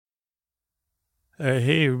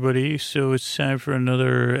Hey everybody! So it's time for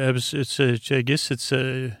another episode. I guess it's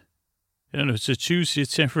a, I don't know. It's a Tuesday.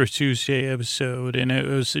 It's time for a Tuesday episode, and I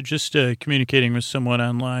was just communicating with someone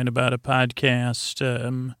online about a podcast.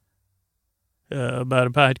 About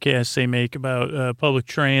a podcast they make about public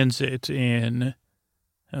transit, and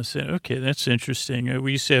I said, okay, that's interesting.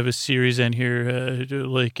 We used to have a series on here,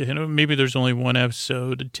 maybe there's only one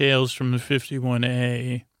episode, Tales from the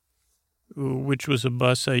 51A. Which was a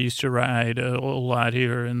bus I used to ride a lot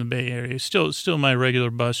here in the Bay Area. Still my regular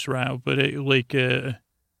bus route, but I'm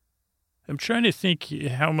trying to think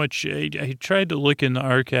how much I tried to look in the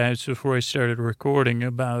archives before I started recording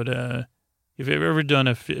about if I've ever done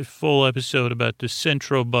a full episode about the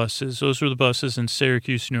Centro buses. Those were the buses in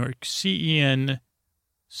Syracuse, New York.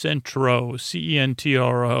 CENTRO.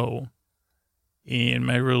 And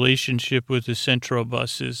my relationship with the Central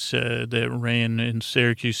buses that ran in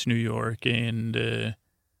Syracuse, New York. And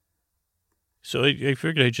so I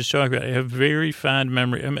figured I'd just talk about it. I have very fond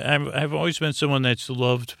memory. I've always been someone that's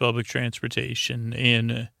loved public transportation,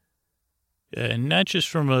 and not just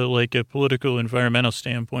from a political, environmental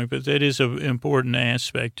standpoint, but that is an important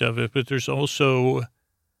aspect of it. But there's also,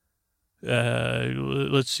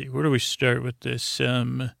 let's see, where do we start with this?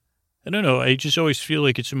 I don't know. I just always feel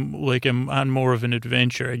like it's like I'm on more of an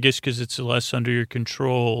adventure. I guess because it's less under your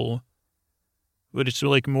control, but it's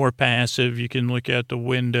like more passive. You can look out the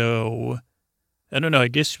window. I don't know. I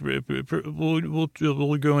guess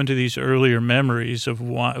we'll go into these earlier memories of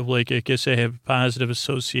why. I guess I have positive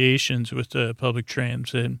associations with public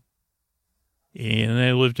transit. And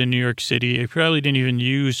I lived in New York City. I probably didn't even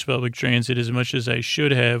use public transit as much as I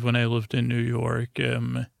should have when I lived in New York.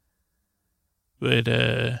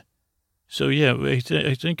 So yeah, I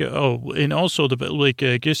think. Oh, and also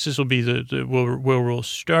I guess this will be the where we'll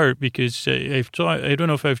start, because I've talked. I don't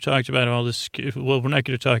know if I've talked about all this. Well, we're not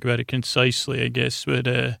going to talk about it concisely, I guess,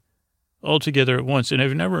 but all together at once. And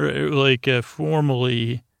I've never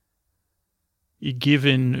formally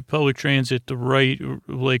given public transit the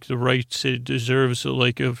rights it deserves,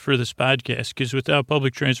 for this podcast, because without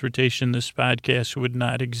public transportation, this podcast would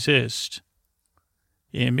not exist.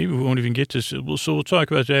 And maybe we won't even get to so we'll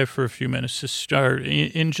talk about that for a few minutes to start.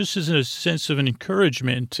 And just as a sense of an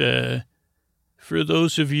encouragement for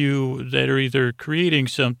those of you that are either creating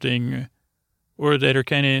something or that are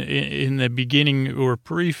kind of in the beginning or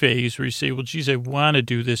pre-phase where you say, well, geez, I want to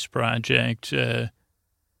do this project,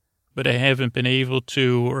 but I haven't been able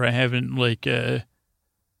to, or I haven't and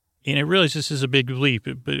I realize this is a big leap,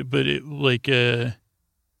 but I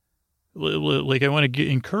want to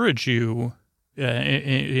encourage you.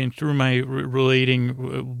 And through my relating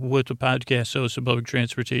what the podcast host of public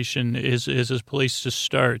transportation is a place to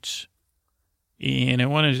start. And I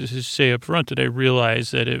wanted to say up front that I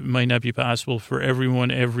realize that it might not be possible for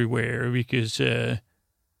everyone everywhere, because a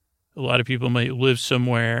lot of people might live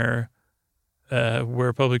somewhere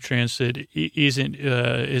where public transit isn't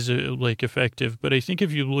effective. But I think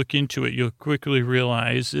if you look into it, you'll quickly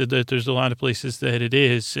realize that there's a lot of places that it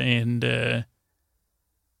is. And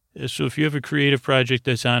so if you have a creative project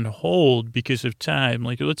that's on hold because of time,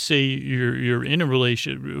 like let's say you're in a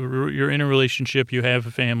relationship, you have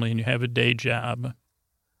a family, and you have a day job.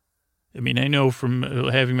 I mean, I know from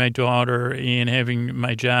having my daughter and having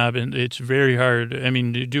my job, and it's very hard. I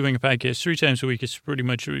mean, doing a podcast 3 times a week is pretty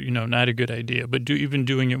much, not a good idea. But even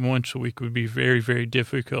doing it once a week would be very, very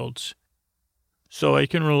difficult. So I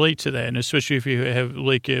can relate to that, and especially if you have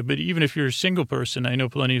but even if you're a single person, I know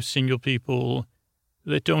plenty of single people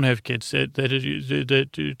that don't have kids,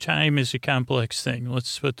 that time is a complex thing.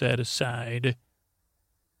 Let's put that aside.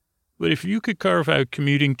 But if you could carve out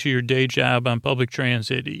commuting to your day job on public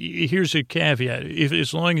transit, here's a caveat.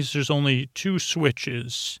 As long as there's only 2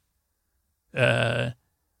 switches, so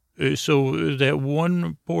that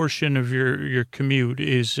one portion of your commute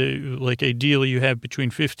is ideally you have between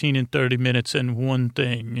 15 and 30 minutes and one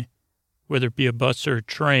thing, whether it be a bus or a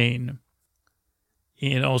train.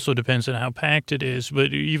 It also depends on how packed it is,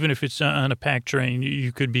 but even if it's not on a packed train,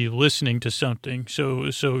 you could be listening to something. So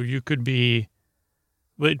you could be,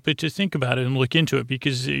 but to think about it and look into it,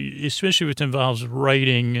 because especially if it involves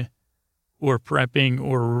writing or prepping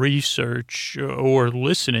or research or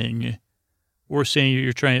listening, or saying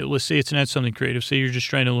you're trying, let's say it's not something creative, say you're just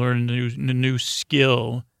trying to learn a new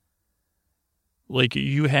skill.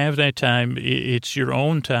 You have that time, it's your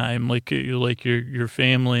own time, your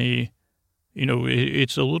family.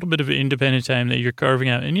 It's a little bit of an independent time that you're carving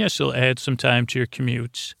out, and yes, it'll add some time to your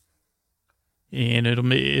commutes, and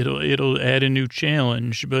it'll add a new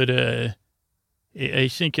challenge. But I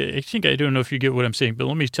think I don't know if you get what I'm saying, but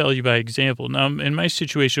let me tell you by example. Now, in my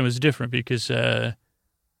situation, it was different because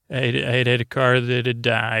I had a car that had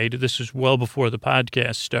died. This was well before the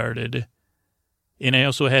podcast started. And I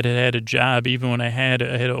also had a job even when I had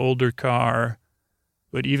an older car.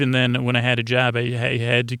 But even then, when I had a job, I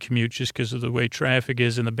had to commute just because of the way traffic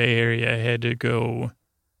is in the Bay Area. I had to go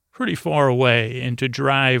pretty far away, and to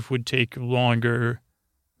drive would take longer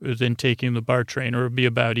than taking the BART train, or it would be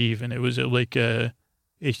about even. It was like, I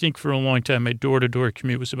think for a long time, my door-to-door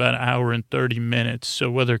commute was about an hour and 30 minutes.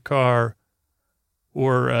 So whether car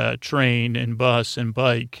or train and bus and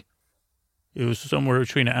bike, it was somewhere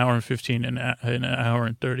between an hour and 15 and an hour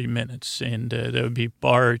and 30 minutes. And that would be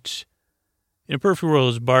BART. In a perfect world, it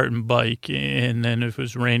was BART and bike. And then if it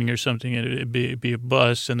was raining or something, it'd be a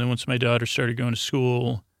bus. And then once my daughter started going to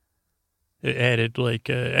school, it added like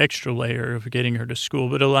an extra layer of getting her to school.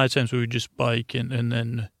 But a lot of times we would just bike. And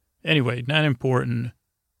then, anyway, not important.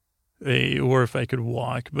 Or if I could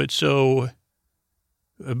walk. But so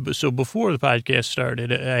before the podcast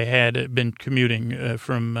started, I had been commuting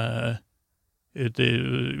from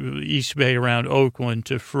the East Bay around Oakland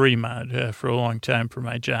to Fremont for a long time for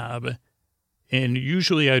my job. And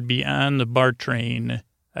usually I'd be on the BART train.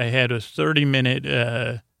 I had a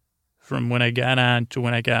 30-minute from when I got on to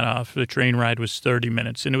when I got off. The train ride was 30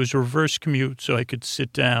 minutes. And it was a reverse commute, so I could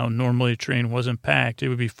sit down. Normally the train wasn't packed. It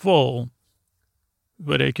would be full.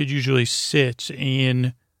 But I could usually sit.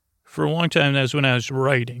 And for a long time, that was when I was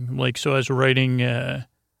writing. So I was writing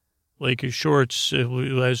shorts. I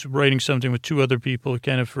was writing something with two other people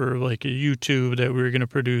kind of for like a YouTube that we were going to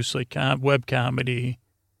produce, like web comedy.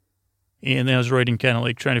 And then I was writing kind of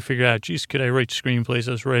like trying to figure out, geez, could I write screenplays?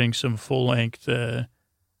 I was writing some full-length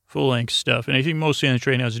stuff. And I think mostly on the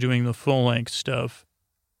train I was doing the full-length stuff.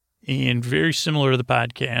 And very similar to the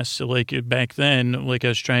podcast. So like back then, like I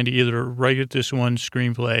was trying to either write this one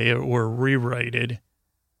screenplay or rewrite it.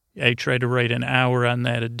 I tried to write an hour on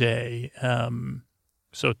that a day.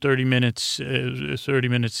 So 30 minutes and 30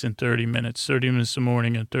 minutes, 30 minutes in the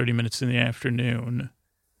morning and 30 minutes in the afternoon.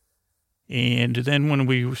 And then when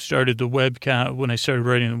we started when I started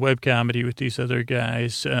writing the web comedy with these other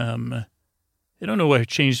guys, I don't know why I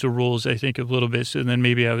changed the rules, I think, a little bit. So then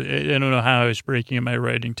maybe I don't know how I was breaking up my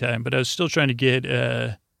writing time, but I was still trying to get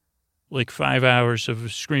like 5 hours of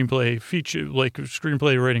screenplay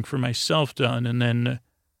writing for myself done and then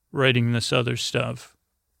writing this other stuff.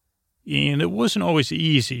 And it wasn't always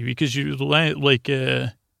easy because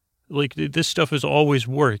this stuff is always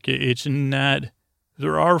work. It's not.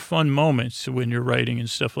 There are fun moments when you're writing and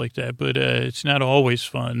stuff like that, but it's not always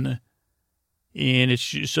fun. And it's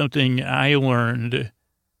just something I learned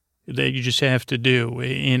that you just have to do.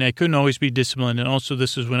 And I couldn't always be disciplined. And also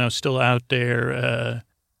this is when I was still out there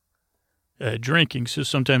drinking. So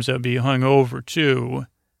sometimes I'd be hungover too.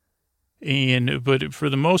 But for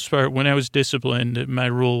the most part, when I was disciplined, my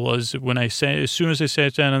rule was as soon as I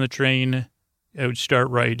sat down on the train, I would start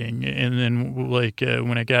writing. And then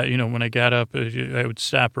when I got up, I would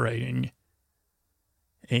stop writing.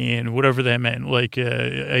 And whatever that meant,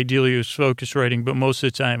 ideally it was focused writing, but most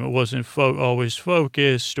of the time it wasn't always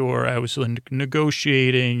focused, or I was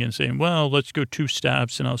negotiating and saying, well, let's go 2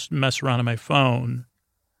 stops and I'll mess around on my phone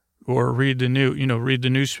or read the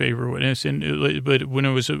newspaper. But when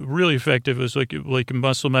it was really effective, it was like a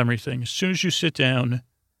muscle memory thing. As soon as you sit down,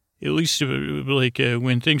 at least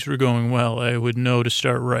when things were going well, I would know to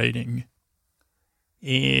start writing.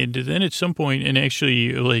 And then at some point, and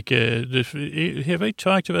actually, have I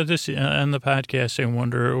talked about this on the podcast, I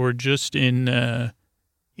wonder, or just in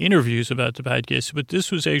interviews about the podcast? But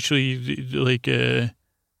this was actually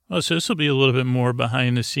so this will be a little bit more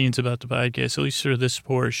behind the scenes about the podcast, at least for this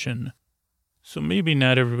portion. So maybe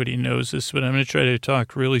not everybody knows this, but I'm going to try to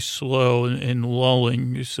talk really slow and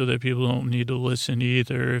lulling so that people don't need to listen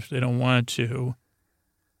either if they don't want to.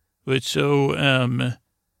 But so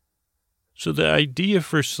the idea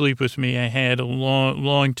for Sleep With Me I had a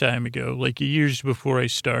long time ago, like years before I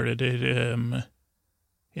started it.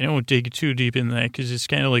 And I won't dig too deep in that because it's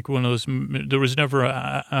kind of like one of those. There was never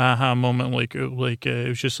a aha moment it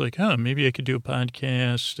was just like, maybe I could do a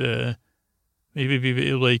podcast.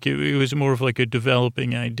 It was more of like a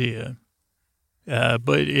developing idea.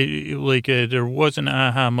 But there was an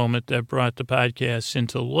aha moment that brought the podcast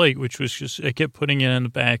into light, which was just I kept putting it on the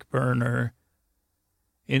back burner.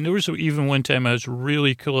 And there was even one time I was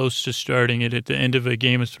really close to starting it at the end of a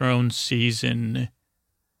Game of Thrones season,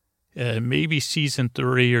 maybe season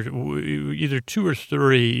 3 or either 2 or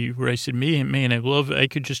 3, where I said, man, I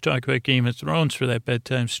could just talk about Game of Thrones for that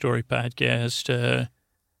bedtime story podcast.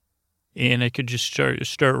 And I could just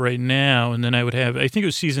start right now. And then I would have, I think it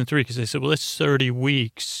was season 3, because I said, well, that's 30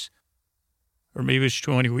 weeks. or maybe it's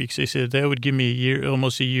 20 weeks. They said that would give me a year,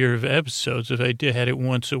 almost a year of episodes if I had it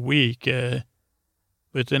once a week.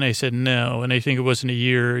 But then I said no, and I think it wasn't a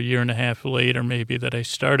year and a half later maybe that I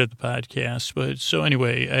started the podcast. But so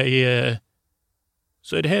anyway,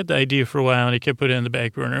 so I'd had the idea for a while, and I kept putting it on the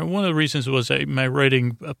back burner. And one of the reasons was my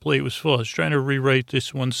writing plate was full. I was trying to rewrite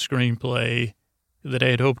this one screenplay that I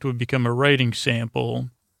had hoped would become a writing sample,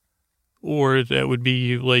 or that would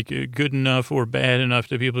be like good enough or bad enough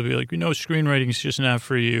that people would be like, screenwriting is just not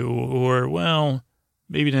for you. Or, well,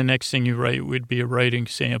 maybe the next thing you write would be a writing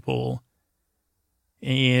sample.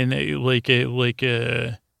 And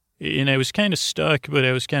and I was kind of stuck, but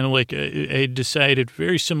I was kind of like, I decided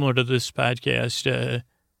very similar to this podcast,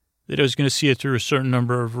 that I was going to see it through a certain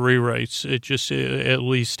number of rewrites. It just, at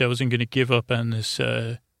least I wasn't going to give up on this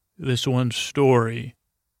one story.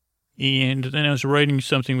 And then I was writing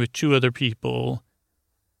something with two other people.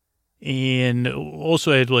 And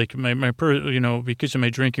also I had like because of my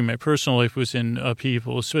drinking, my personal life was in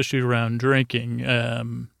upheaval, especially around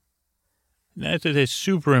drinking. Not that that's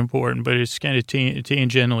super important, but it's kind of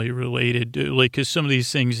tangentially related. Like, because some of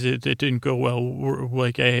these things that didn't go well, were,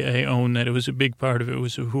 like I own that it was a big part of it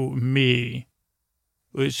was me.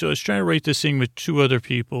 So I was trying to write this thing with two other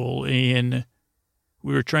people, and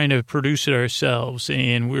we were trying to produce it ourselves,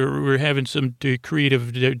 and we were having some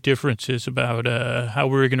creative differences about how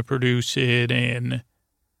we were going to produce it, and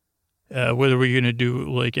whether we're going to do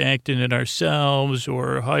like acting it ourselves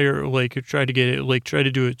or hire, like try to get it, like try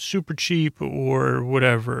to do it super cheap or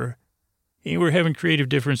whatever. And we're having creative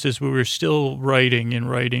differences, but we're still writing and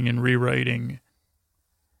rewriting.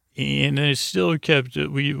 And it still kept,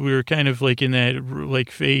 we were kind of like in that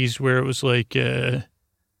like phase where it was like, we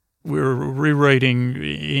were rewriting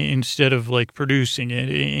instead of like producing it.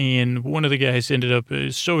 And one of the guys ended up,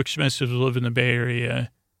 it's so expensive to live in the Bay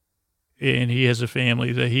Area, and he has a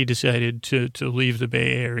family, that he decided to leave the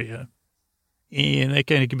Bay Area. And that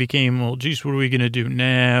kind of became, well, geez, what are we going to do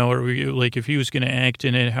now? Or we, like, if he was going to act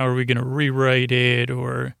in it, how are we going to rewrite it?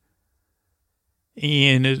 Like,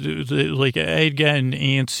 I had gotten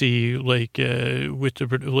antsy, like, with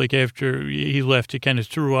like, after he left, it kind of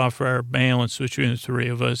threw off our balance between the three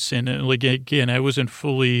of us. And, like, again, I wasn't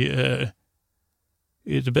fully the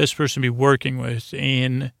best person to be working with.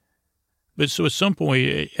 But so at some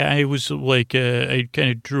point, I was like, I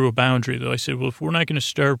kind of drew a boundary, though. I said, well, if we're not going to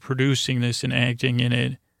start producing this and acting in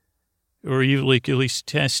it, or even like at least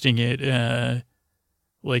testing it,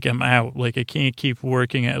 like I'm out. Like I can't keep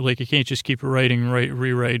working. Like I can't just keep rewriting.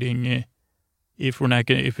 If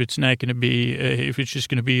it's not going to be, if it's just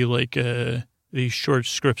going to be like these short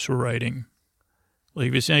scripts we're writing. Like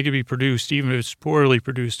if it's not going to be produced, even if it's poorly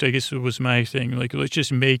produced, I guess it was my thing. Like let's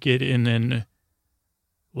just make it, and then.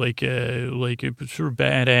 Like through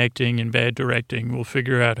bad acting and bad directing, we'll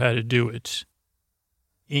figure out how to do it.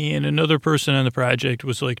 And another person on the project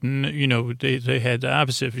was like, they had the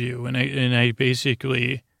opposite view, and I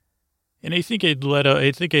basically, and I think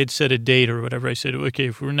I'd set a date or whatever. I said, okay,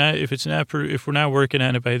 if we're not working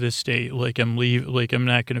on it by this date, like I'm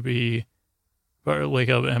not going to be, like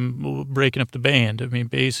I'm breaking up the band. I mean,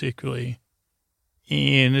 basically.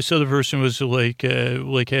 And this other person was like, they're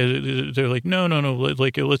like, no,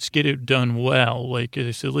 like, let's get it done well. Like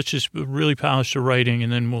they said, let's just really polish the writing,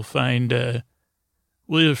 and then we'll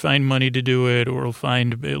we'll either find money to do it, or we'll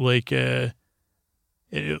find like, I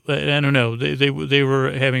don't know. They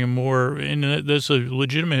were having a more, and that's a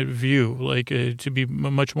legitimate view, like to be a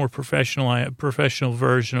much more professional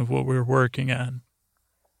version of what we were working on.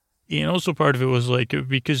 And also part of it was like,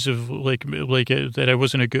 because of like that I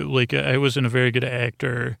wasn't a very good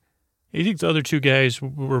actor. I think the other two guys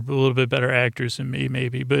were a little bit better actors than me,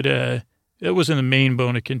 maybe, but that wasn't the main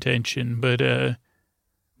bone of contention. But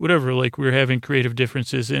whatever, like we were having creative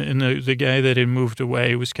differences, and the guy that had moved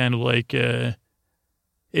away was kind of like,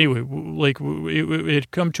 anyway, like it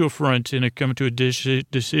had come to a front, and it come to a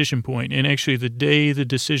decision point. And actually the day the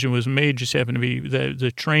decision was made just happened to be that the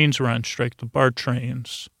trains were on strike, the BART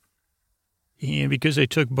trains. And because I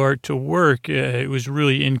took BART to work, it was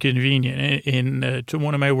really inconvenient. And to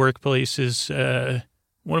one of my workplaces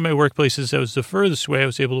that was the furthest way, I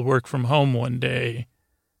was able to work from home one day.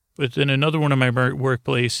 But then another one of my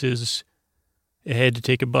workplaces, I had to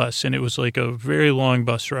take a bus, and it was like a very long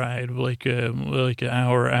bus ride, like an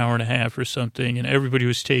hour and a half or something. And everybody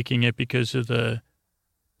was taking it because of the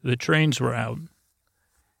trains were out.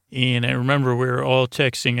 And I remember we were all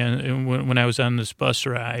texting when I was on this bus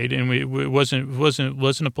ride, and it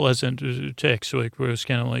wasn't a pleasant text. So like it was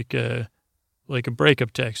kind of like a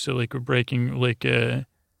breakup text. So like we're breaking, and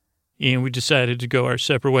we decided to go our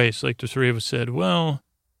separate ways. Like the three of us said, well,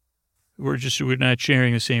 we're not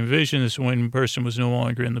sharing the same vision. This one person was no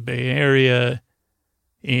longer in the Bay Area.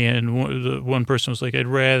 And one person was like, I'd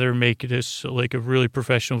rather make this like a really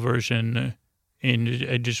professional version. And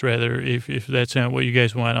I'd just rather, if that's not what you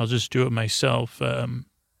guys want, I'll just do it myself.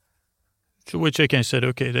 To which I kind of said,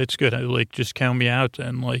 okay, that's good. I like, just count me out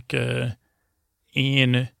then. Like,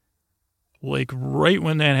 and like right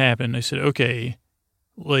when that happened, I said, okay,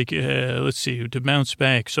 like, let's see, to bounce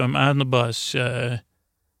back. So I'm on the bus,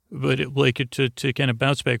 but to kind of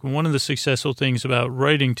bounce back, one of the successful things about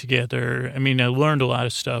writing together, I mean, I learned a lot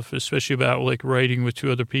of stuff, especially about like writing with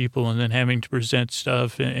two other people and then having to present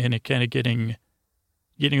stuff and it kind of getting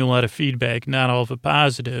a lot of feedback, not all of it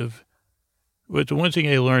positive. But the one thing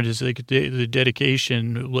I learned is like the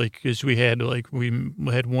dedication, like, because we had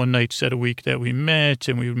one night set a week that we met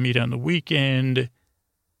and we would meet on the weekend.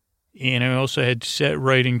 And I also had set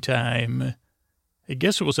writing time. I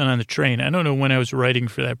guess it wasn't on the train. I don't know when I was writing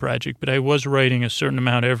for that project, but I was writing a certain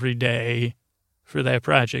amount every day for that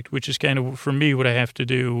project, which is kind of, for me, what I have to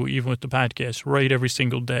do, even with the podcast, write every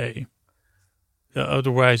single day.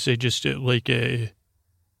 Otherwise, I just, like,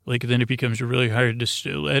 then it becomes really hard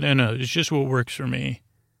to, I don't know, it's just what works for me.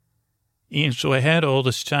 And so I had all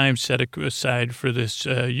this time set aside for this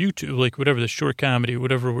YouTube, like whatever, the short comedy,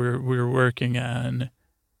 whatever we were working on.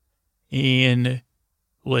 And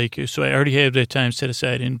like, so I already had that time set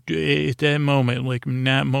aside. And at that moment, like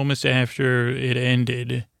not moments after it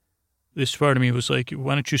ended, this part of me was like,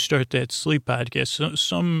 why don't you start that sleep podcast?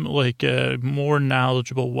 Some like more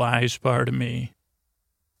knowledgeable, wise part of me.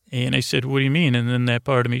 And I said, what do you mean? And then that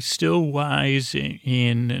part of me, still wise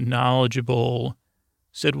and knowledgeable,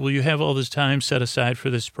 said, well, you have all this time set aside for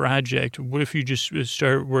this project. What if you just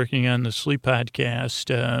start working on the sleep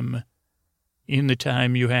podcast in the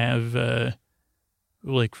time you have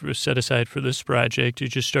like set aside for this project? You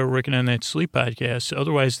just start working on that sleep podcast.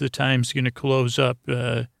 Otherwise, the time's going to close up,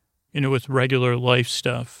 with regular life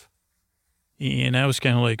stuff. And I was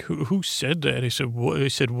kind of like, who said that? I said, what? I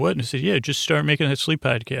said, what? And I said, yeah, just start making that sleep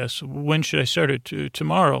podcast. When should I start it?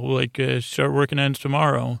 Tomorrow. Like, start working on it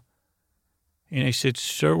tomorrow. And I said,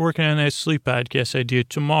 start working on that sleep podcast idea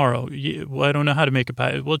tomorrow. Yeah, well, I don't know how to make a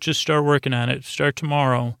podcast. Well, just start working on it. Start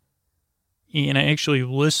tomorrow. And I actually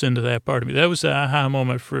listened to that part of me. That was the aha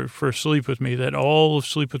moment for Sleep With Me, that all of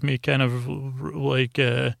Sleep With Me kind of like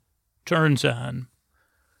turns on.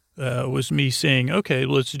 Was me saying, okay,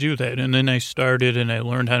 let's do that. And then I started and I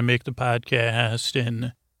learned how to make the podcast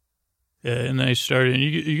and then I started, and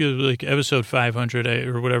you like episode 500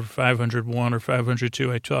 or whatever, 501 or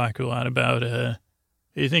 502, I talk a lot about, I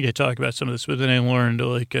think I talk about some of this, but then I learned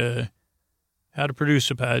like how to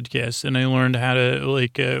produce a podcast, and I learned how to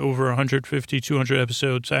like over 150, 200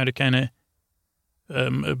 episodes, how to kind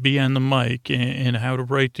of be on the mic and how to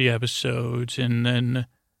write the episodes. And then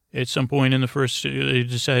at some point in the first, I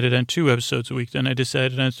decided on 2 episodes a week. Then I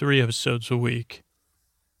decided on 3 episodes a week.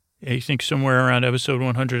 I think somewhere around episode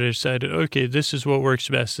 100, I decided, okay, this is what works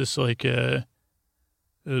best. This like the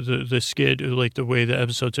schedule, like the way the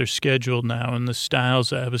episodes are scheduled now, and the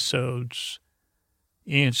styles of episodes.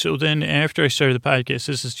 And so then after I started the podcast,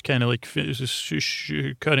 this is kind of like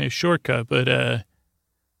cutting a shortcut, but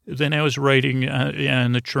then I was writing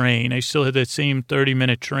on the train. I still had that same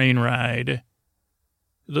 30-minute train ride.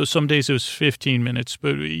 Though some days it was 15 minutes,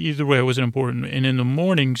 but either way, it wasn't important. And in the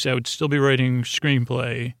mornings, I would still be writing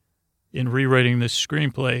screenplay and rewriting this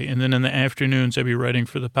screenplay. And then in the afternoons, I'd be writing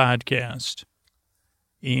for the podcast.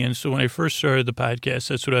 And so when I first started the podcast,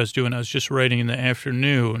 that's what I was doing. I was just writing in the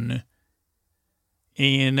afternoon.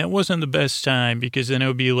 And that wasn't the best time, because then it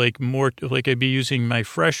would be like more, like I'd be using my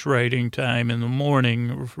fresh writing time in the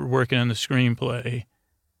morning for working on the screenplay.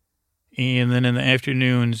 And then in the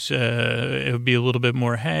afternoons, it would be a little bit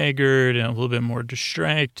more haggard and a little bit more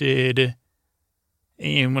distracted.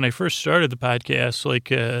 And when I first started the podcast,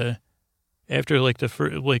 like after like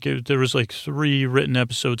there was like 3 written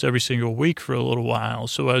episodes every single week for a little while.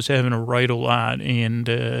 So I was having to write a lot, and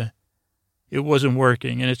it wasn't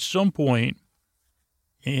working. And at some point,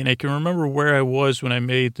 and I can remember where I was when I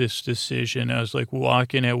made this decision. I was like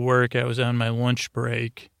walking at work. I was on my lunch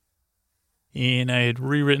break. And I had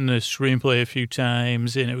rewritten the screenplay a few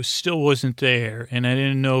times, and it still wasn't there. And I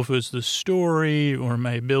didn't know if it was the story or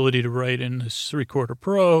my ability to write in this 3/4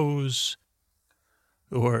 prose,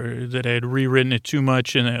 or that I had rewritten it too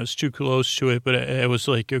much and I was too close to it. But I was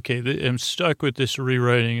like, okay, I'm stuck with this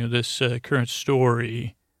rewriting of this current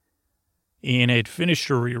story. And I had finished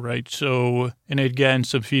a rewrite, and I'd gotten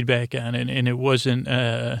some feedback on it, and it wasn't,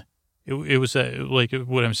 it was like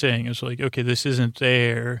what I'm saying. It was like, okay, this isn't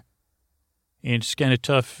there. And it's kind of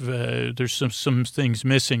tough. There's some things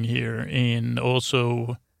missing here. And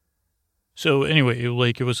also, So anyway,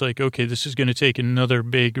 like it was like, okay, this is going to take another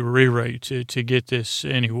big rewrite to get this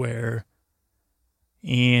anywhere.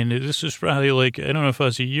 And this was probably like, I don't know if I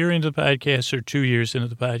was a year into the podcast or 2 years into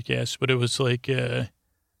the podcast, but it was like, okay,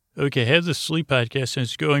 I have the sleep podcast and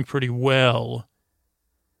it's going pretty well.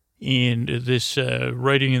 And this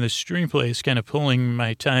writing in the screenplay is kind of pulling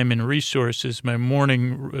my time and resources. My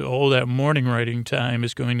morning, all that morning writing time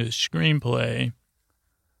is going to the screenplay.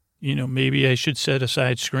 You know, maybe I should set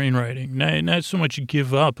aside screenwriting. Not so much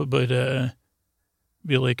give up, but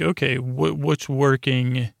be like, okay, what's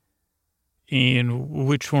working and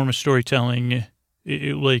which form of storytelling? I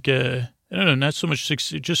don't know, not so much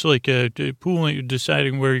just like pooling,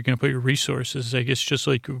 deciding where you're going to put your resources. I guess just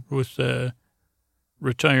like with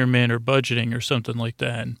retirement or budgeting or something like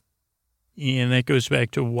that. And that goes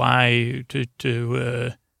back to why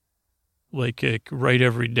to write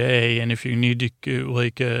every day. And if you need to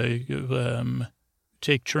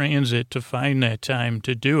take transit to find that time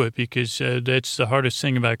to do it, because that's the hardest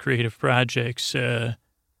thing about creative projects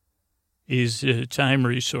is time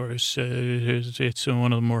resource. It's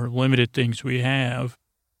one of the more limited things we have.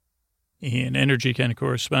 And energy kind of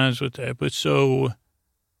corresponds with that. But so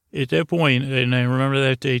at that point, and I remember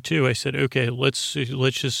that day too, I said, okay, let's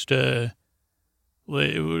just,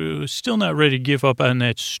 still not ready to give up on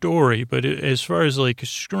that story. But as far as like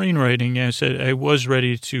screenwriting, I said I was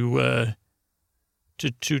ready to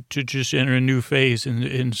just enter a new phase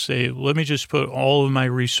and say, let me just put all of my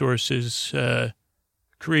resources,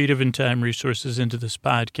 creative and time resources into this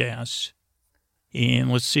podcast.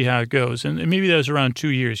 And let's see how it goes. And maybe that was around 2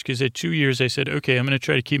 years, because at 2 years I said, okay, I'm going to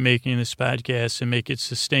try to keep making this podcast and make it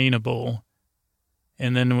sustainable.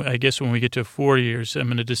 And then I guess when we get to 4 years, I'm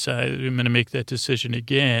going to make that decision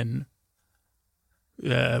again.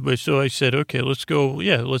 But so I said, okay, let's go.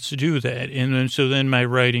 Yeah, let's do that. And then, so then my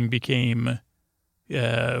writing became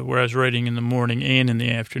where I was writing in the morning and in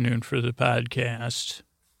the afternoon for the podcast.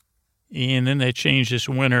 And then that changed this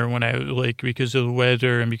winter when because of the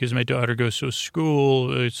weather and because my daughter goes to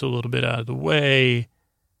school, it's a little bit out of the way.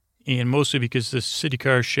 And mostly because the city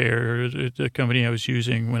car share, the company I was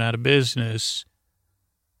using, went out of business.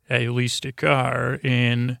 I leased a car.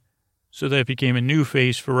 And so that became a new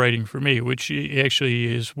phase for writing for me, which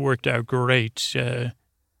actually has worked out great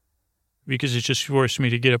because it just forced me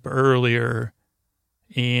to get up earlier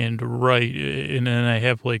and write. And then I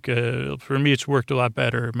have for me, it's worked a lot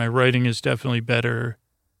better. My writing is definitely better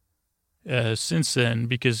since then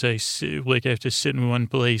because I have to sit in one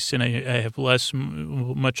place and I have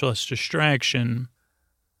much less distraction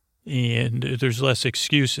and there's less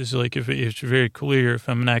excuses. Like if it's very clear, if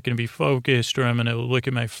I'm not going to be focused or I'm going to look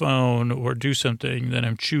at my phone or do something, then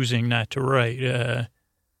I'm choosing not to write. Or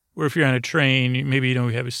if you're on a train, maybe you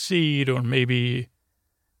don't have a seat or maybe,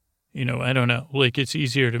 I don't know. It's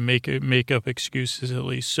easier to make up excuses at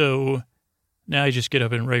least. So now I just get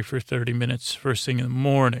up and write for 30 minutes first thing in the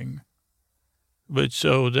morning. But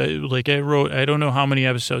so I don't know how many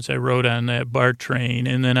episodes I wrote on that BART train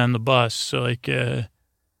and then on the bus. So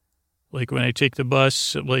when I take the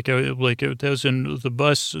bus, that was in the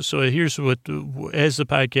bus. So here's as the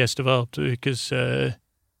podcast developed, because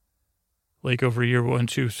over year 1,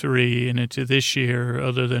 2, 3 and into this year,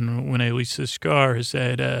 other than when I leased this car, is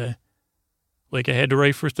that I had to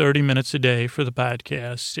write for 30 minutes a day for the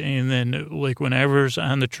podcast. And then whenever I was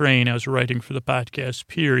on the train, I was writing for the podcast,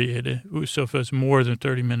 period. So if it was more than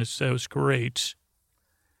 30 minutes, that was great.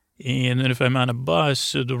 And then if I'm on a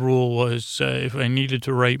bus, the rule was if I needed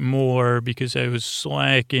to write more because I was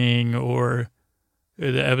slacking or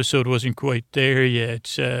the episode wasn't quite there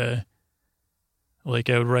yet, I would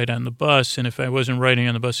write on the bus. And if I wasn't writing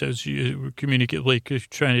on the bus, I was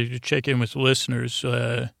trying to check in with listeners,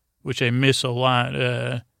 which I miss a lot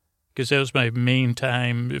because that was my main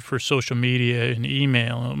time for social media and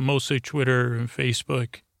email, mostly Twitter and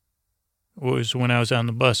Facebook. Was when I was on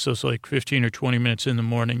the bus, so it's 15 or 20 minutes in the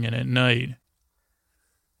morning and at night.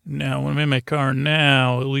 Now, when I'm in my car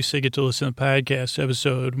now, at least I get to listen to the podcast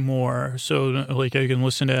episode more. So, I can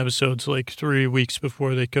listen to episodes 3 weeks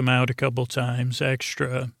before they come out a couple times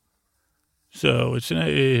extra. So,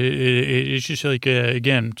 it's just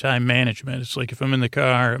again, time management. It's if I'm in the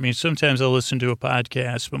car, sometimes I'll listen to a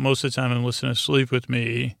podcast, but most of the time I'm listening to Sleep With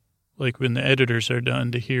Me, when the editors are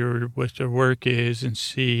done to hear what their work is and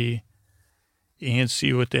see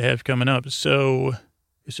what they have coming up. So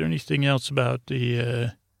is there anything else about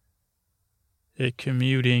the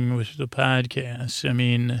commuting with the podcast? I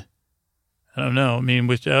don't know.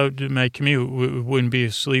 Without my commute, it wouldn't be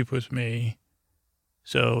Asleep With Me.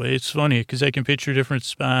 So it's funny because I can picture different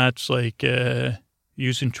spots,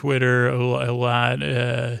 using Twitter a lot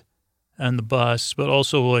on the bus, but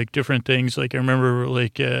also like different things. Like I remember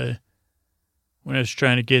like when I was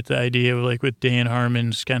trying to get the idea of like with Dan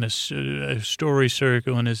Harmon's kind of story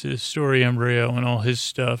circle and his story embryo and all his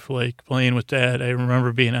stuff, like playing with that. I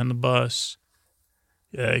remember being on the bus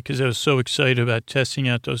because I was so excited about testing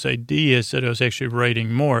out those ideas that I was actually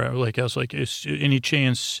writing more. Like I was like, is any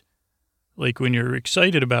chance, like when you're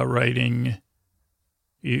excited about writing,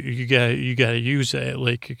 you gotta use that,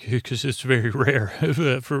 like, because it's very rare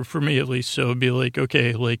for me at least. So it'd be like,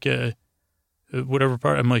 okay, like whatever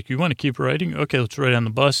part, I'm like, you want to keep writing? Okay, let's write on the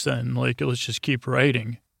bus then. Like, let's just keep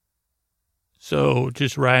writing. So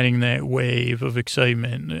just riding that wave of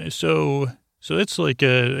excitement. So it's like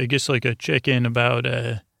I guess like a check-in about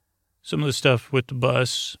some of the stuff with the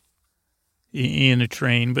bus and the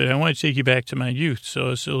train. But I want to take you back to my youth.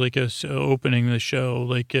 So like opening the show,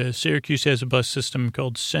 like Syracuse has a bus system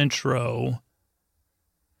called Centro.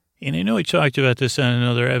 And I know we talked about this on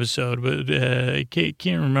another episode, but I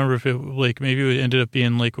can't remember if it, like, maybe it ended up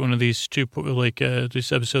being like one of these two, like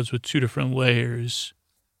these episodes with two different layers.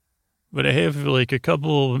 But I have like a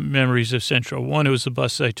couple memories of Central. One, it was the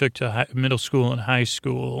bus I took to middle school and high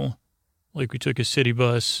school. Like we took a city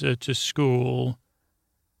bus to school.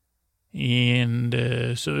 And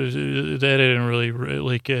so that I didn't really,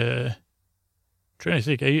 like, trying to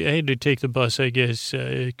think. I had to take the bus, I guess,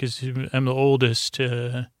 because I'm the oldest.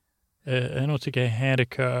 I don't think I had a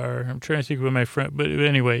car. I'm trying to think of my friend. But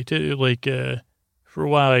anyway, for a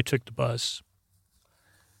while I took the bus.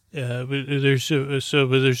 But there's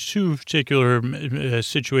two particular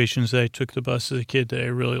situations that I took the bus as a kid that I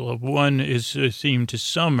really love. One is themed to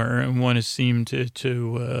summer, and one is themed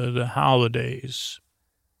to the holidays.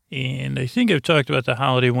 And I think I've talked about the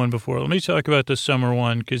holiday one before. Let me talk about the summer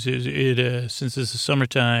one because since it's the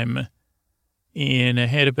summertime, and I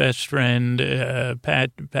had a best friend,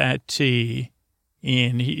 Pat T,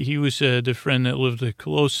 and he was the friend that lived the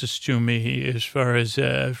closest to me as far as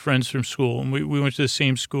friends from school. And we went to the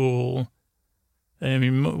same school, I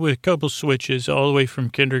mean, with a couple switches all the way from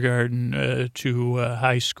kindergarten to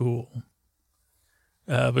high school.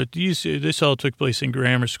 But this all took place in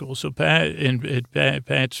grammar school. So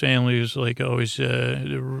Pat's family was like always,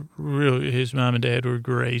 really, his mom and dad were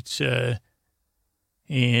great.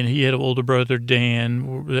 And he had an older brother,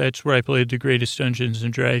 Dan. That's where I played the greatest Dungeons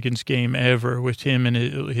and Dragons game ever with him and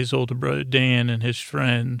his older brother, Dan, and his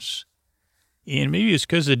friends. And maybe it's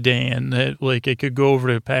because of Dan that, like, I could go over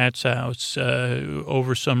to Pat's house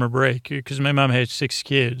over summer break because my mom had 6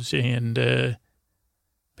 kids, and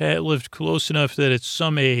Pat lived close enough that at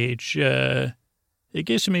some age, I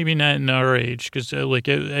guess maybe not in our age, because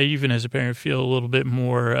I even as a parent feel a little bit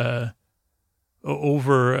more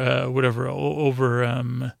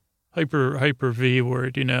hyper V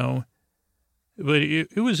word, you know. But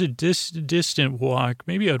it was a distant walk.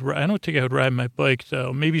 Maybe I don't think I would ride my bike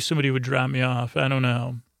though. Maybe somebody would drop me off. I don't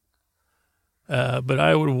know. But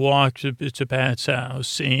I would walk to Pat's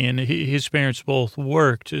house, and his parents both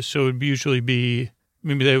worked, so it would usually be.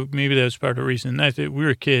 Maybe that was part of the reason. Not that we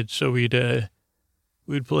were kids, so we'd play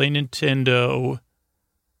Nintendo.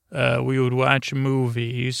 We would watch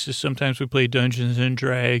movies. Sometimes we played Dungeons and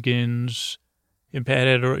Dragons. And Pat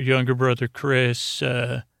had a younger brother, Chris.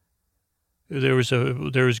 There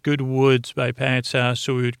was good woods by Pat's house,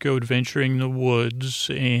 so we would go adventuring in the woods.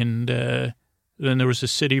 And then there was a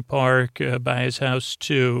city park by his house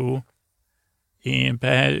too. And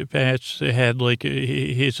Pat had like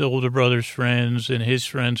his older brother's friends and his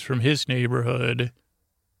friends from his neighborhood.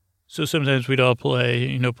 So sometimes we'd all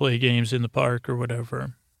play games in the park or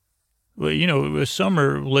whatever. But, you know, it was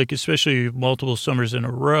summer, like especially multiple summers in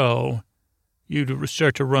a row, you'd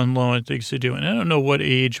start to run low on things to do. And I don't know what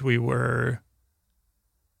age we were.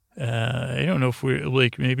 I don't know if we're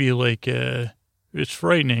like, maybe like, it's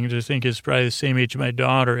frightening to think it's probably the same age my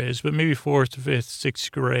daughter is, but maybe 4th, 5th, 6th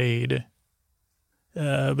grade.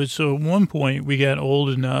 But so at one point we got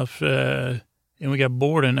old enough and we got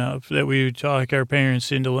bored enough that we would talk our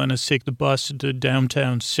parents into letting us take the bus to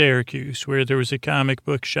downtown Syracuse, where there was a comic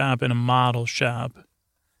book shop and a model shop.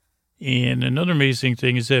 And another amazing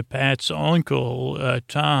thing is that Pat's uncle,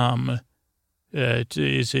 Tom,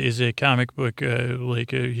 is a comic book,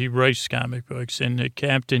 he writes comic books. And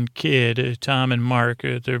Captain Kidd, Tom and Mark,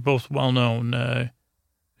 they're both well-known,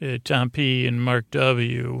 Tom P. and Mark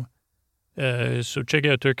W., so check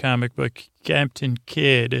out their comic book, Captain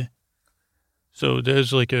Kidd. So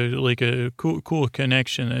there's like a cool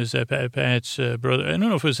connection. Is that Pat's brother? I don't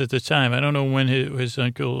know if it was at the time. I don't know when his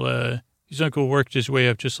uncle worked his way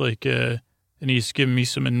up, just like, and he's given me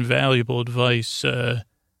some invaluable advice.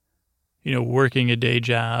 Working a day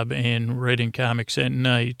job and writing comics at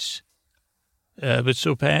night. But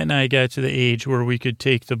so Pat and I got to the age where we could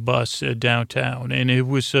take the bus downtown, and it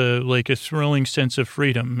was like a thrilling sense of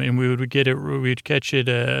freedom. And we'd catch it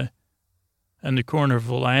on the corner of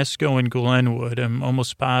Velasco and Glenwood. I'm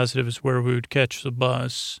almost positive is where we would catch the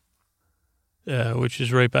bus, which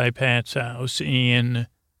is right by Pat's house. And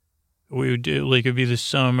we would do, like, it'd be the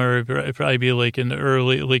summer. It'd probably be like in the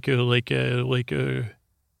early,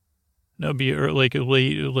 no, be like a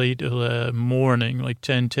late morning, like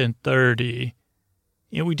 10:30.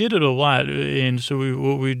 And we did it a lot. And so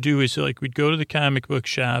what we'd do is, like, we'd go to the comic book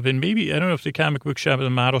shop, and maybe, I don't know if the comic book shop and the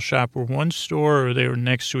model shop were one store or they were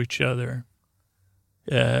next to each other.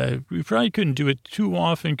 We probably couldn't do it too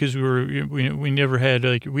often because we never had,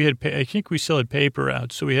 like, I think we still had paper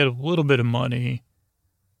out, so we had a little bit of money.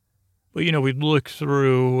 But, we'd look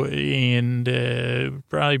through and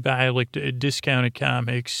probably buy, like, discounted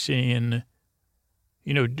comics and,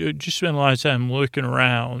 just spend a lot of time looking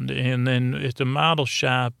around. And then at the model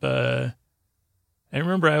shop, I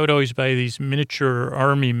remember I would always buy these miniature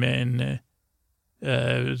army men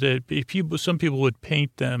that some people would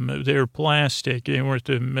paint them. They were plastic. They weren't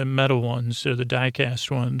the metal ones or the die-cast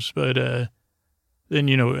ones. But then,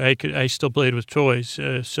 I still played with toys.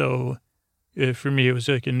 So for me, it was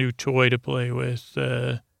like a new toy to play with.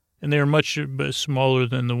 And they were much smaller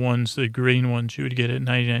than the green ones you would get at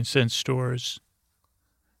 99-cent stores.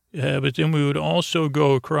 But then we would also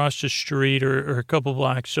go across the street or a couple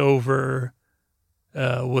blocks over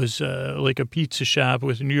was like a pizza shop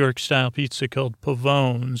with New York-style pizza called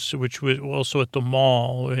Pavone's, which was also at the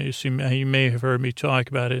mall. You may have heard me talk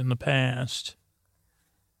about it in the past.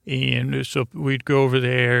 And so we'd go over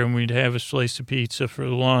there and we'd have a slice of pizza for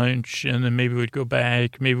lunch, and then maybe we'd go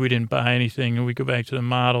back. Maybe we didn't buy anything, and we'd go back to the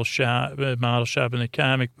model shop and the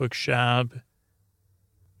comic book shop.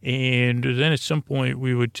 And then at some point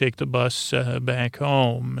we would take the bus back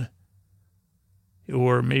home,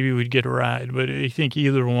 or maybe we'd get a ride, but I think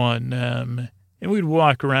either one. And we'd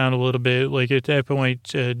walk around a little bit. Like at that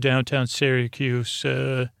point, downtown Syracuse,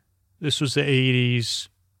 this was the 80s.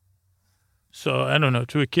 So I don't know.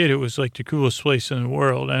 To a kid, it was like the coolest place in the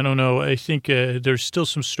world. I don't know. I think there's still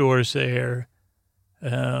some stores there.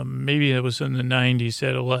 Maybe it was in the 90s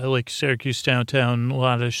at a lot, like Syracuse downtown, a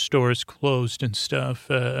lot of stores closed and stuff.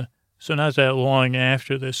 So not that long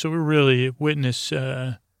after this. So we're really witness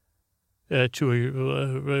it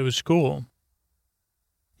was cool.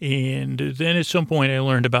 And then at some point I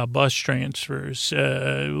learned about bus transfers,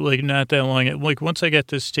 like not that long. Like once I got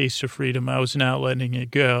this taste of freedom, I was not letting it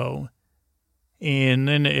go. And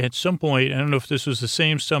then at some point, I don't know if this was the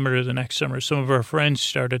same summer or the next summer, some of our friends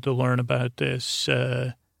started to learn about this.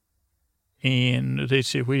 And they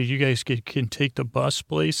said, wait, you guys can take the bus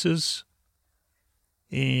places?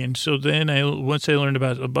 And so then once I learned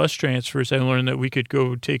about the bus transfers, I learned that we could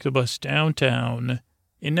go take the bus downtown.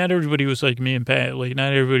 And not everybody was like me and Pat. Like,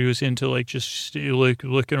 not everybody was into, like, just like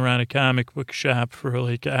looking around a comic book shop for,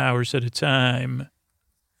 like, hours at a time.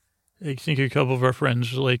 I think a couple of our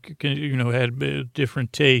friends, like, had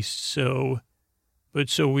different tastes. So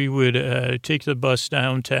we would take the bus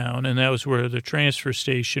downtown, and that was where the transfer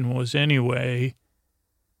station was anyway.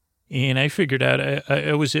 And I figured out,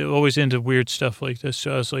 I was always into weird stuff like this.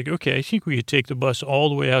 So I was like, okay, I think we could take the bus all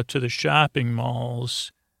the way out to the shopping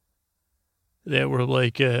malls that were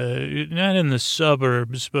like, not in the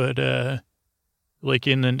suburbs, but like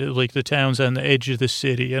in the towns on the edge of the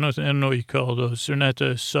city. I don't know what you call those. They're not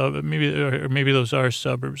the maybe those are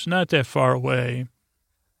suburbs, not that far away,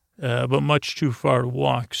 but much too far to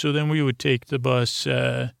walk. So then we would take the bus,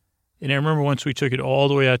 and I remember once we took it all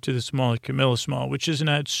the way out to this mall, Camillus Mall, which is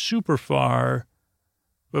not super far,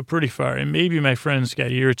 but pretty far. And maybe my friends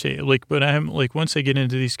got irritated. But I'm like, once I get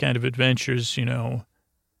into these kind of adventures,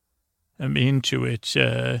 I'm into it.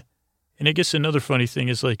 And I guess another funny thing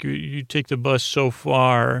is, like, you take the bus so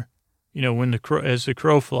far, as the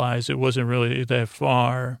crow flies, it wasn't really that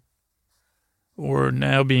far. Or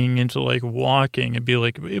now being into, like, walking,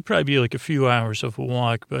 it'd probably be like a few hours of a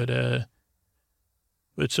walk, but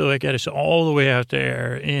so I got us all the way out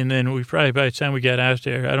there, and then by the time we got out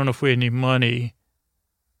there, I don't know if we had any money.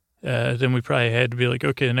 Then we probably had to be like,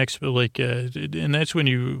 okay, the next, and that's when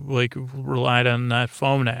you, like, relied on not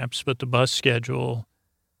phone apps, but the bus schedule.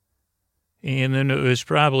 And then it was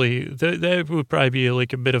probably, that would probably be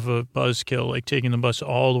like a bit of a buzzkill, like taking the bus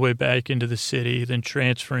all the way back into the city, then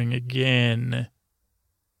transferring again.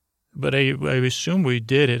 But I assume we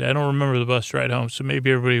did it. I don't remember the bus ride home, so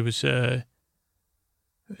maybe everybody was,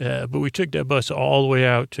 but we took that bus all the way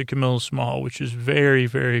out to Camillus Mall, which is very,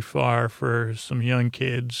 very far for some young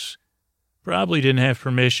kids. Probably didn't have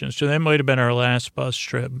permission, so that might have been our last bus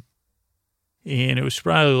trip. And it was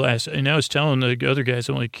probably last, and I was telling the other guys,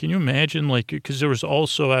 I'm like, can you imagine, like, because there was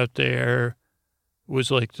also out there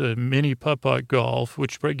was like the mini putt-putt golf,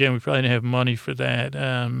 which, again, we probably didn't have money for that.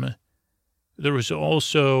 There was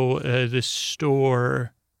also this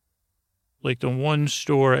store, like the one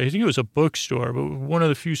store, I think it was a bookstore, but one of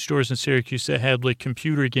the few stores in Syracuse that had like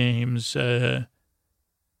computer games.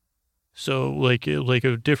 So like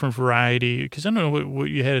a different variety, because I don't know what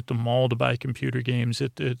you had at the mall to buy computer games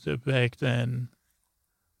back then.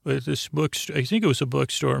 But this bookstore, I think it was a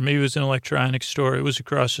bookstore, maybe it was an electronics store. It was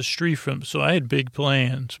across the street from, so I had big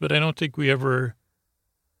plans, but I don't think we ever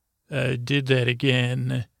did that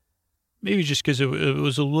again. Maybe just because it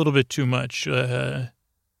was a little bit too much. But,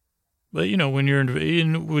 you know, when you're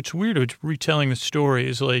in what's weird with retelling the story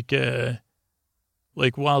is like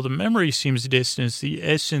while the memory seems distant, the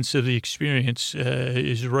essence of the experience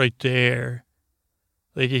is right there.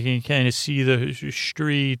 Like you can kind of see the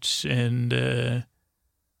streets and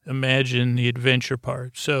imagine the adventure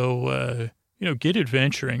part. So, you know, get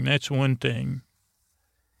adventuring. That's one thing.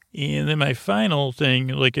 And then my final thing,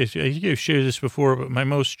 like I think I've shared this before, but my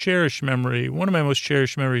most cherished memory, one of my most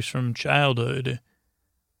cherished memories from childhood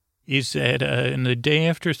is that in the day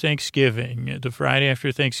after Thanksgiving, the Friday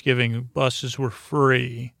after Thanksgiving, buses were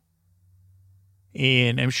free.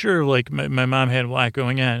 And I'm sure, like, my mom had a lot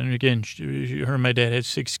going on. And again, her and my dad had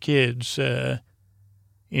 6 kids.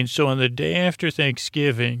 And so on the day after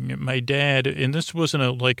Thanksgiving, my dad, and this wasn't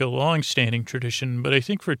a long-standing tradition, but I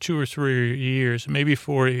think for 2 or 3 years, maybe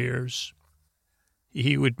 4 years,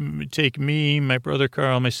 he would take me, my brother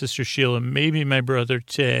Carl, my sister Sheila, maybe my brother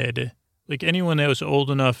Ted, like anyone that was old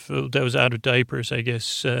enough, that was out of diapers, I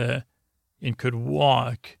guess, and could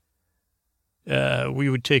walk, we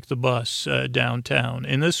would take the bus downtown.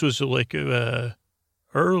 And this was like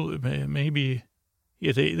early, maybe,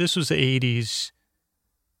 yeah, this was the 80s.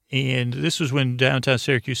 And this was when downtown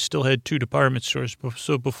Syracuse still had 2 department stores,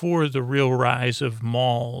 so before the real rise of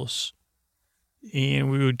malls.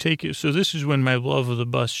 And we would take it. So this is when my love of the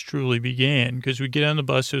bus truly began, because we'd get on the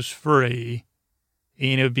bus, it was free.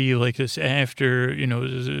 And it would be like this after, you know,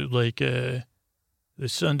 like the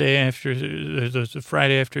Sunday after, the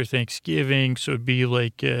Friday after Thanksgiving. So it'd be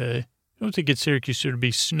like, I don't think at Syracuse there'd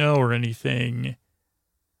be snow or anything.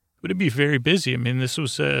 But it'd be very busy. I mean, this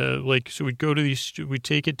was so we'd go to these, we'd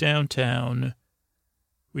take it downtown.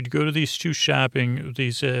 We'd go to these 2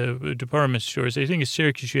 department stores. I think in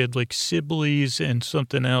Syracuse you had like Sibley's and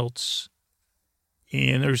something else.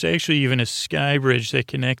 And there was actually even a sky bridge that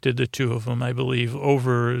connected the 2 of them, I believe,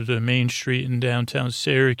 over the main street in downtown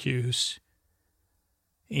Syracuse.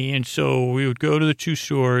 And so we would go to the 2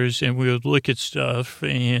 stores and we would look at stuff,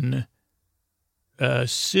 and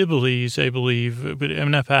Sibley's, I believe, but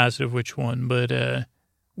I'm not positive which one, but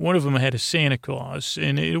one of them had a Santa Claus,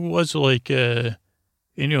 and it was like, you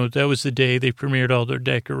know, that was the day they premiered all their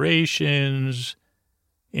decorations,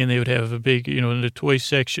 and they would have a big, you know, in the toy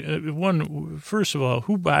section. First of all,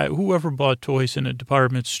 whoever bought toys in a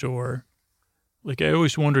department store? Like, I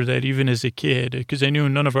always wondered that even as a kid, because I knew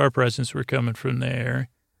none of our presents were coming from there,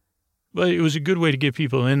 but it was a good way to get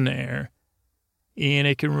people in there. And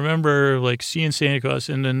I can remember, like, seeing Santa Claus,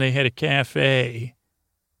 and then they had a cafe,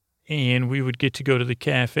 and we would get to go to the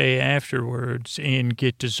cafe afterwards and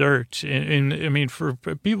get dessert. And I mean, for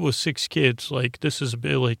people with 6 kids, like, this is a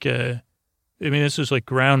bit like, this is like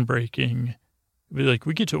groundbreaking. Like,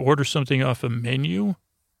 we get to order something off a menu.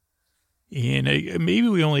 And maybe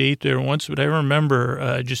we only ate there once, but I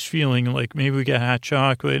remember just feeling like maybe we got hot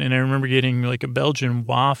chocolate, and I remember getting, like, a Belgian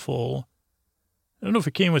waffle. I don't know if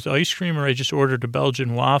it came with ice cream or I just ordered a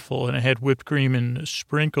Belgian waffle and it had whipped cream and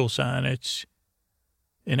sprinkles on it.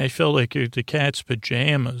 And I felt like the cat's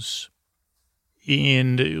pajamas.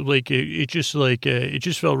 And like, it just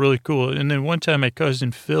felt really cool. And then one time my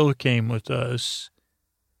cousin Phil came with us.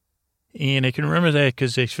 And I can remember that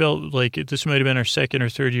because I felt like this might have been our 2nd or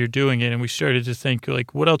 3rd year doing it. And we started to think,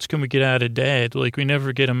 like, what else can we get out of Dad? Like, we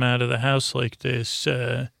never get him out of the house like this.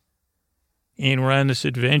 And we're on this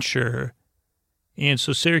adventure. And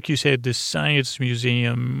so Syracuse had this science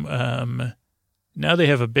museum. Now they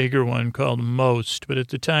have a bigger one called Most, but at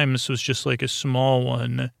the time this was just like a small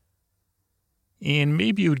one. And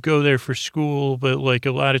maybe you would go there for school, but like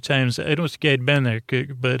a lot of times, I don't think I'd been there,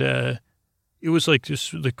 but it was like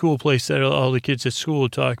just the cool place that all the kids at school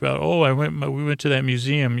would talk about. Oh, we went to that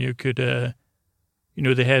museum. You could, you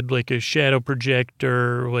know, they had like a shadow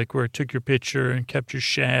projector, like where it took your picture and kept your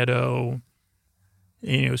shadow.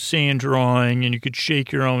 You know, sand drawing, and you could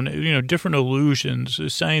shake your own, you know, different illusions,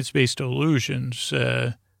 science-based illusions.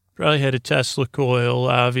 Probably had a Tesla coil,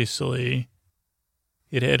 obviously.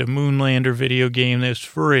 it had a Moonlander video game that was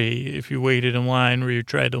free if you waited in line where you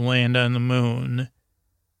tried to land on the moon.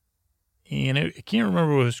 And I can't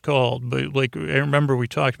remember what it was called, but like I remember we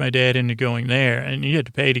talked my dad into going there, and you had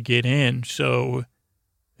to pay to get in. So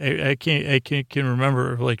I can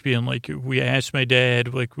remember like being like, we asked my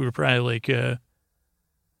dad, like we were probably like,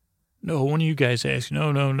 no, one of you guys asked,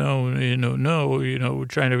 no, we're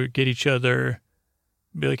trying to get each other.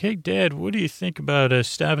 Be like, hey, Dad, what do you think about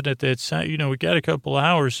stopping at that site? We got a couple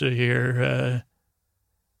hours here.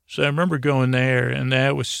 So I remember going there, and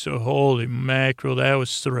that was so, holy mackerel, that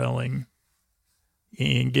was thrilling.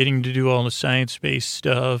 And getting to do all the science-based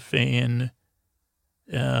stuff and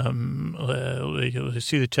see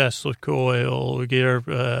the Tesla coil, get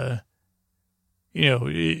our,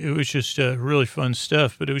 it was just really fun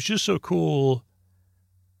stuff. But it was just so cool.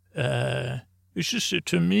 It's just,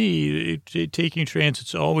 to me, taking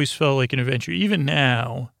transit's always felt like an adventure, even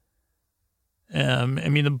now. I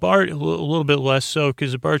mean, the BART, a little bit less so,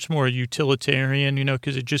 because the BART's more utilitarian,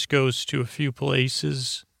 because it just goes to a few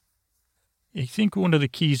places. I think one of the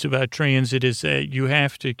keys about transit is that you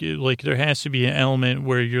have to, like, there has to be an element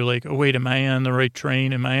where you're like, oh, wait, am I on the right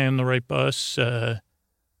train? Am I on the right bus? Oh,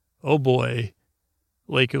 boy.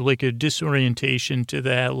 Like a disorientation to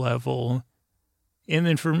that level. And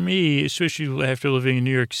then for me, especially after living in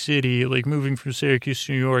New York City, like moving from Syracuse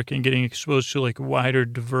to New York and getting exposed to like a wider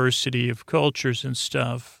diversity of cultures and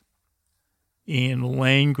stuff and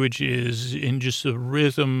languages and just the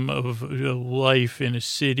rhythm of life in a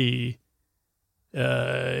city,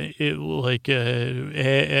 I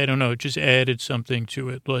don't know, it just added something to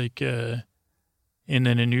it. Like, and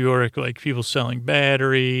then in New York, like people selling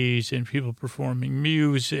batteries and people performing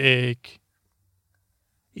music.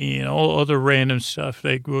 All other random stuff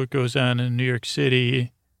like what goes on in New York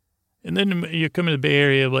City. And then you come to the Bay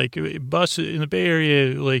Area, like buses in the Bay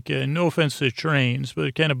Area, like no offense to trains,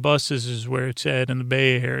 but kind of buses is where it's at in the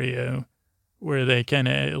Bay Area, where they kind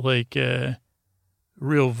of like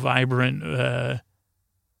real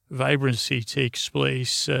vibrancy takes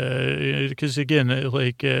place. Because again,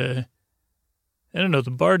 like, I don't know,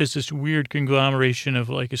 the BART is this weird conglomeration of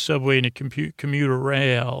like a subway and a commuter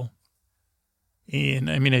rail.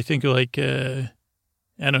 And I mean, I think like, I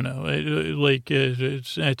don't know,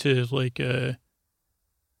 it's not to like, it's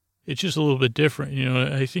just a little bit different,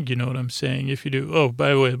 I think you know what I'm saying. If you do, oh, by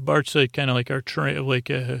the way, BART's like kind of like our train,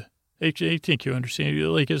 like, I think you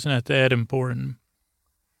understand, like it's not that important.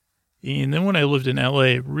 And then when I lived in LA,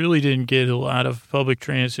 I really didn't get a lot of public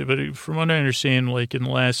transit, but from what I understand, like in the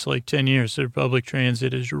last like 10 years, their public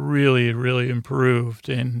transit has really, really improved.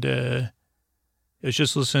 And, I was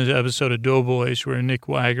just listening to an episode of Doughboys where Nick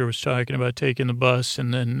Weiger was talking about taking the bus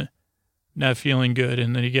and then not feeling good.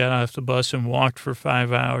 And then he got off the bus and walked for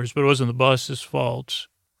 5 hours, but it wasn't the bus's fault.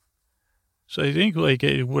 So I think like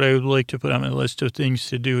what I would like to put on my list of things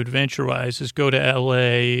to do adventure-wise is go to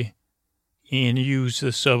L.A. and use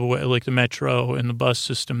the subway, like the metro and the bus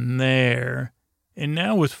system there. And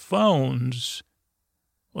now with phones,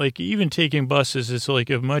 like even taking buses, it's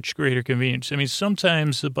like a much greater convenience. I mean,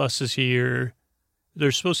 sometimes the buses here,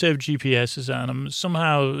 they're supposed to have GPSs on them.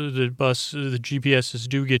 Somehow the GPSs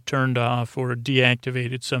do get turned off or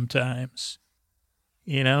deactivated sometimes.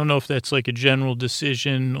 And I don't know if that's like a general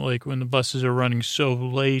decision, like when the buses are running so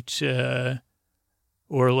late,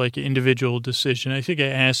 or like an individual decision. I think I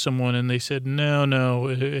asked someone and they said, no,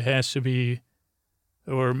 it has to be,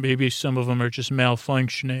 or maybe some of them are just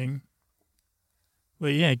malfunctioning.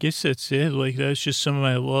 But yeah, I guess that's it. Like that's just some of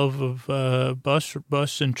my love of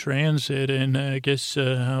bus and transit, and I guess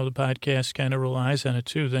how the podcast kind of relies on it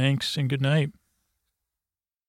too. Thanks and good night.